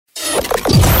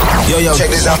Yo, check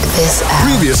this out.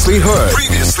 Previously heard.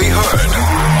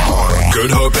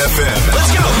 Good Hope FM.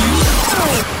 Let's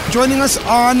go. Joining us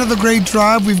on The Great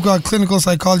Drive, we've got clinical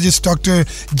psychologist Dr.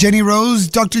 Jenny Rose.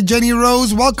 Dr. Jenny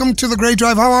Rose, welcome to The Great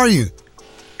Drive. How are you?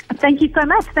 Thank you so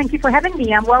much. Thank you for having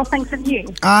me. I'm well, thanks, and you?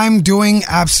 I'm doing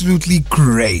absolutely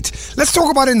great. Let's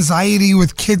talk about anxiety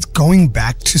with kids going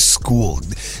back to school.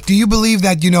 Do you believe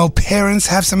that, parents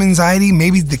have some anxiety?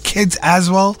 Maybe the kids as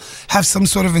well have some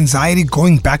sort of anxiety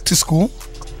going back to school?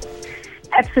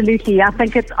 Absolutely. I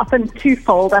think it's often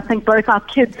twofold. I think both our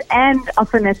kids and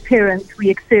often as parents, we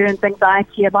experience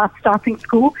anxiety about starting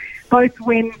school, both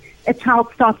when a child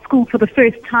starts school for the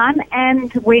first time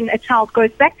and when a child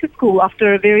goes back to school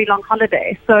after a very long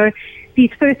holiday. So these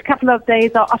first couple of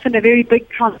days are often a very big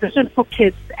transition for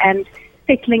kids, and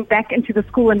settling back into the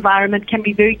school environment can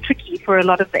be very tricky for a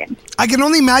lot of them. I can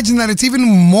only imagine that it's even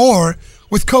more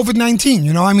with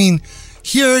COVID-19.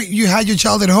 Here you had your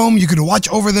child at home, you could watch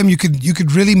over them, you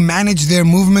could really manage their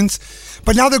movements.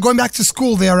 But now they're going back to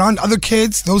school. They're around other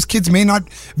kids. Those kids may not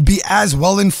be as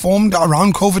well informed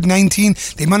around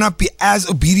COVID-19. They might not be as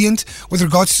obedient with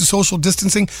regards to social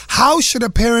distancing. How should a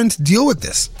parent deal with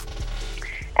this?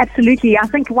 Absolutely. I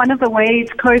think one of the ways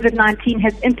COVID-19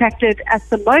 has impacted us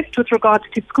the most with regards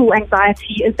to school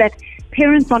anxiety is that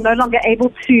parents are no longer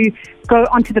able to go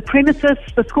onto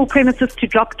the school premises to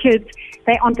drop kids.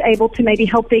 They aren't able to maybe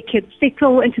help their kids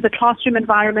settle into the classroom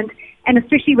environment. And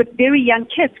especially with very young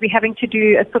kids, we're having to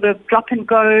do a sort of drop and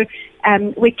go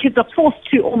where kids are forced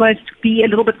to almost be a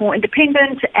little bit more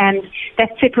independent, and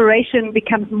that separation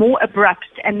becomes more abrupt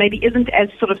and maybe isn't as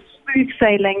sort of smooth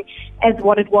sailing as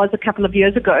what it was a couple of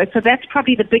years ago. So that's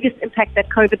probably the biggest impact that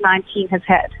COVID-19 has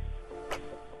had.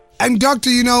 And Doctor,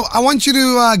 I want you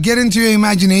to get into your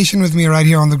imagination with me right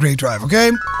here on The Great Drive,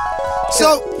 okay?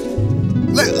 So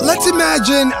let's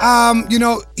imagine,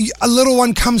 a little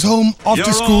one comes home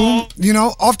after school.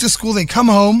 After school they come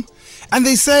home and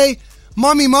they say,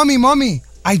 Mommy,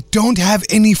 I don't have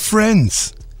any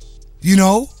friends.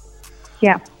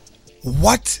 Yeah.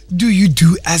 What do you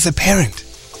do as a parent?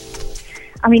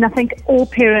 I think all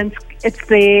parents,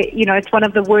 it's one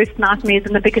of the worst nightmares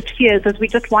and the biggest fears is we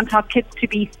just want our kids to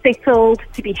be settled,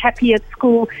 to be happy at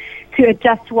school, to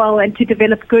adjust well and to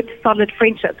develop good, solid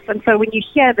friendships. And so when you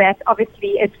hear that, obviously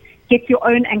it gets your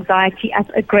own anxiety up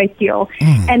a great deal.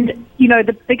 And,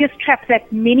 the biggest trap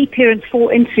that many parents fall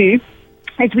into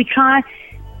is we try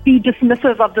be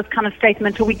dismissive of this kind of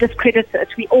statement, or we discredit it.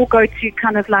 We all go to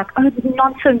kind of like, oh, this is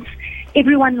nonsense.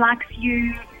 Everyone likes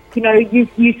you.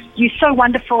 You're so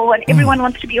wonderful, and everyone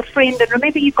wants to be your friend. And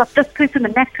remember, you've got this person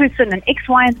and that person, and X,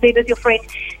 Y, and Z as your friend.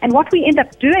 And what we end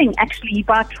up doing, actually,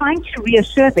 by trying to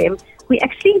reassure them, we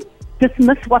actually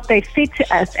dismiss what they've said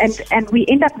to us, and we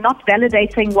end up not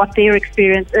validating what their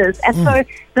experience is. And so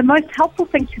the most helpful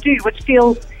thing to do, which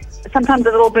feels sometimes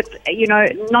a little bit,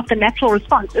 not the natural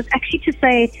response, is actually to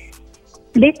say,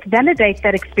 let's validate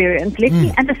that experience. Let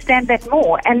me understand that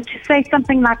more. And to say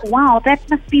something like, wow, that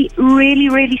must be really,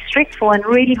 really stressful and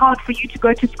really hard for you to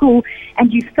go to school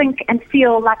and you think and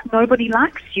feel like nobody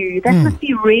likes you. That must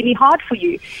be really hard for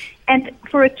you. And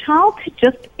for a child to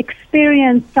just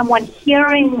experience someone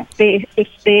hearing their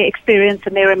experience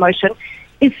and their emotion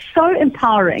is so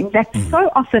empowering that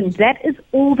so often that is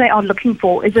all they are looking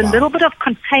for, is a little bit of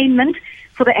containment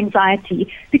for the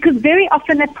anxiety, because very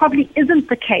often that probably isn't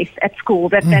the case at school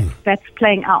that's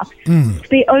playing out. It's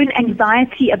their own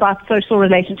anxiety about social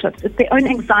relationships. It's their own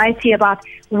anxiety about,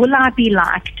 will I be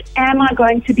liked? Am I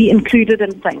going to be included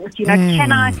in things?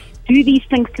 Can I do these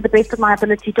things to the best of my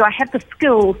ability? Do I have the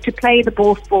skills to play the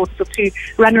ball sports or to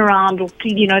run around or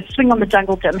to, swing on the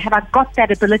jungle gym? Have I got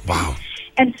that ability? Wow.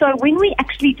 And so when we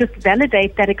actually just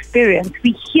validate that experience,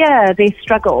 we hear their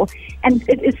struggle. And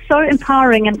it is so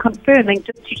empowering and confirming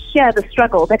just to hear the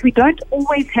struggle that we don't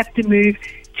always have to move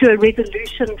to a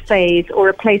resolution phase or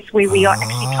a place where we are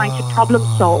actually trying to problem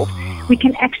solve. We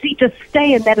can actually just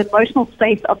stay in that emotional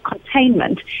space of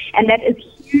containment. And that is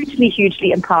hugely,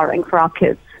 hugely empowering for our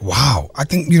kids. Wow. I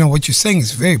think, what you're saying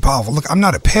is very powerful. Look, I'm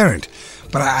not a parent,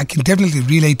 but I can definitely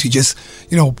relate to just,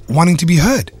 wanting to be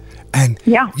heard. And,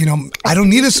 I don't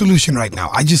need a solution right now.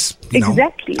 I just,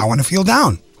 exactly. I want to feel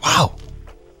down. Wow.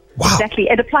 Exactly.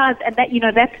 It applies, and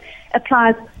that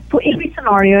applies for every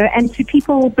scenario and to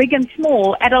people big and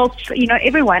small, adults,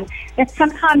 everyone, that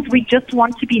sometimes we just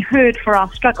want to be heard for our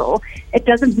struggle. It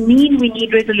doesn't mean we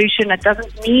need resolution. It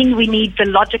doesn't mean we need the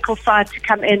logical side to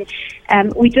come in.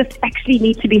 We just actually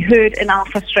need to be heard in our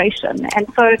frustration. And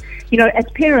so, as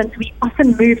parents, we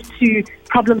often move to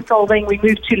problem solving, we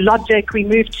move to logic, we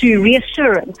move to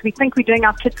reassurance. We think we're doing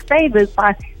our kids favors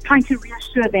by trying to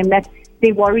reassure them that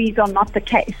their worries are not the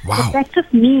case. Wow. But that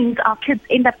just means our kids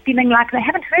end up feeling like they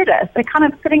haven't heard us. They're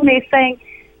kind of sitting there saying,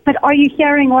 but are you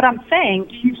hearing what I'm saying?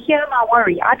 Do you hear my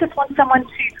worry? I just want someone to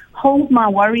hold my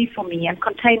worry for me and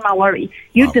contain my worry.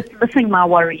 You're dismissing my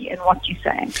worry in what you're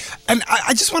saying. And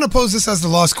I just want to pose this as the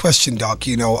last question, Doc,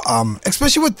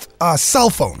 especially with cell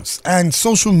phones and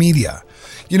social media.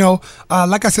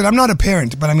 Like I said, I'm not a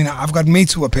parent, but I've got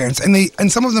mates who are parents,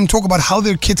 and some of them talk about how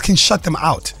their kids can shut them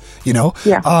out,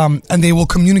 and they will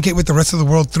communicate with the rest of the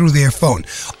world through their phone.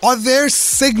 Are there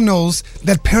signals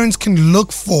that parents can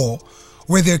look for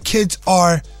where their kids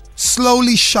are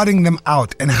slowly shutting them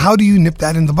out, and how do you nip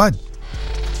that in the bud?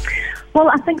 Well,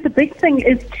 I think the big thing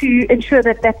is to ensure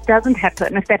that that doesn't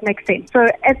happen, if that makes sense. So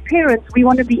as parents, we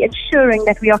want to be ensuring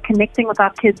that we are connecting with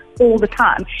our kids all the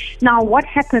time. Now, what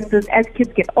happens is as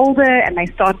kids get older and they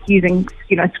start using,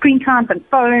 screen times and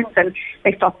phones and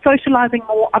they start socializing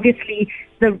more, obviously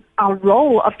our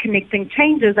role of connecting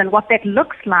changes and what that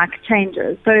looks like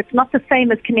changes. So it's not the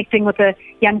same as connecting with a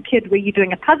young kid where you're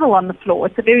doing a puzzle on the floor.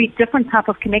 It's a very different type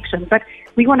of connection, but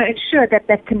we want to ensure that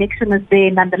that connection is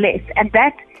there nonetheless. And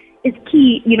that is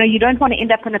key. You don't want to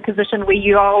end up in a position where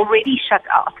you are already shut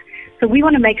out. So we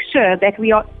want to make sure that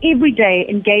we are every day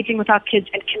engaging with our kids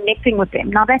and connecting with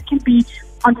them. Now that can be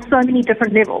on so many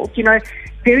different levels.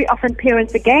 Very often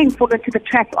parents again fall into the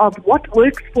trap of what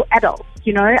works for adults.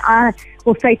 I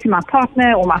will say to my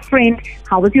partner or my friend,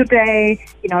 how was your day?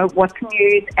 What's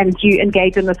news? And you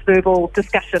engage in this verbal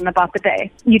discussion about the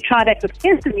day. You try that with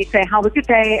kids and you say, how was your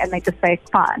day? And they just say,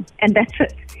 fine. And that's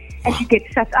it. And you get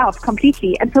shut out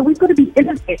completely. And so we've got to be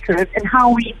innovative in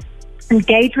how we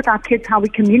engage with our kids, how we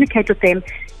communicate with them.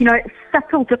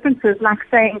 Subtle differences like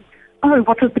saying, oh,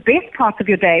 what was the best part of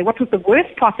your day? What was the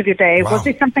worst part of your day? Wow. Was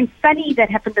there something funny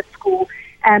that happened at school?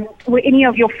 Were any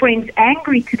of your friends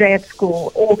angry today at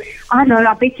school? Or,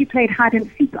 I bet you played hide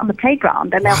and seek on the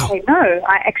playground. And they'll say, no,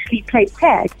 I actually played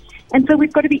tag. And so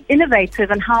we've got to be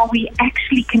innovative in how we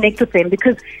actually connect with them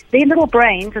because their little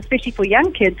brains, especially for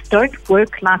young kids, don't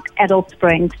work like adults'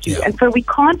 brains do. Yeah. And so we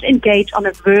can't engage on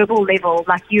a verbal level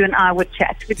like you and I would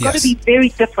chat. We've got to be very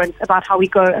different about how we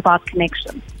go about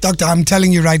connection. Doctor, I'm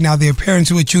telling you right now, there are parents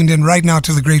who are tuned in right now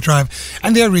to the Great Drive,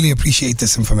 and they really appreciate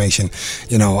this information.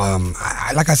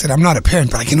 Like I said, I'm not a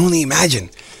parent, but I can only imagine,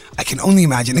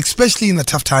 especially in the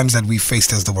tough times that we've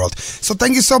faced as the world. So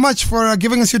thank you so much for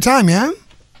giving us your time, yeah?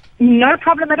 No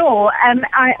problem at all.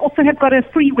 I also have got a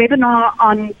free webinar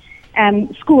on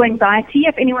school anxiety.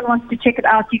 If anyone wants to check it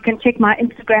out, you can check my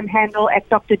Instagram handle at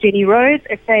Dr. Jenny Rose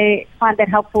if they find that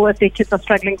helpful if their kids are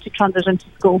struggling to transition to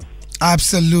school.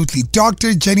 Absolutely.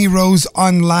 Dr. Jenny Rose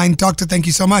online. Doctor, thank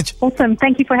you so much. Awesome.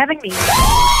 Thank you for having me.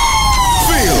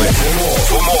 Feel it.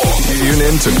 For more, tune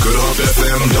in to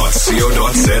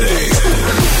goodhopefm.co.za.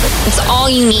 It's all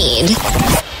you need.